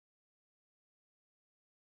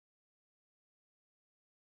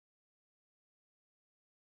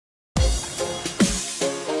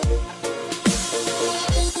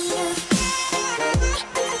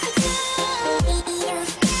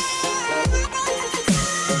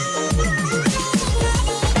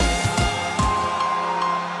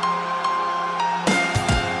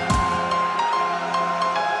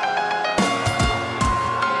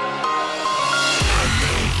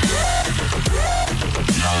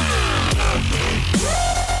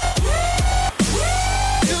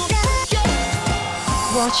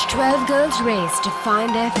Watch 12 girls race to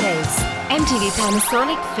find their face. MTV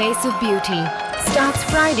Panasonic Face of Beauty starts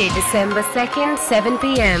Friday, December 2nd, 7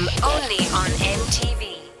 p.m. only on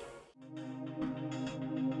MTV.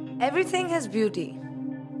 Everything has beauty,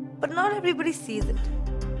 but not everybody sees it.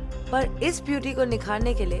 पर इस beauty को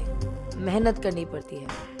निखारने के लिए मेहनत करनी पड़ती है.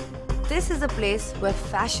 This is a place where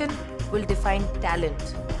fashion will define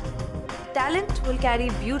talent. Talent will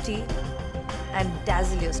carry beauty and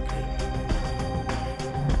dazzle your screen.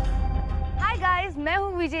 Hi guys, मैं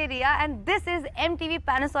हूँ विजय रिया and this is MTV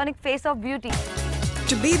Panasonic Face of Beauty.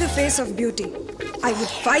 To be the face of beauty, I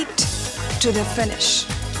would fight to the finish.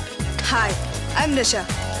 Hi, I'm Nisha.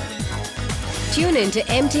 Tune in to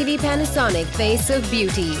MTV Panasonic Face of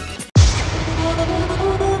Beauty.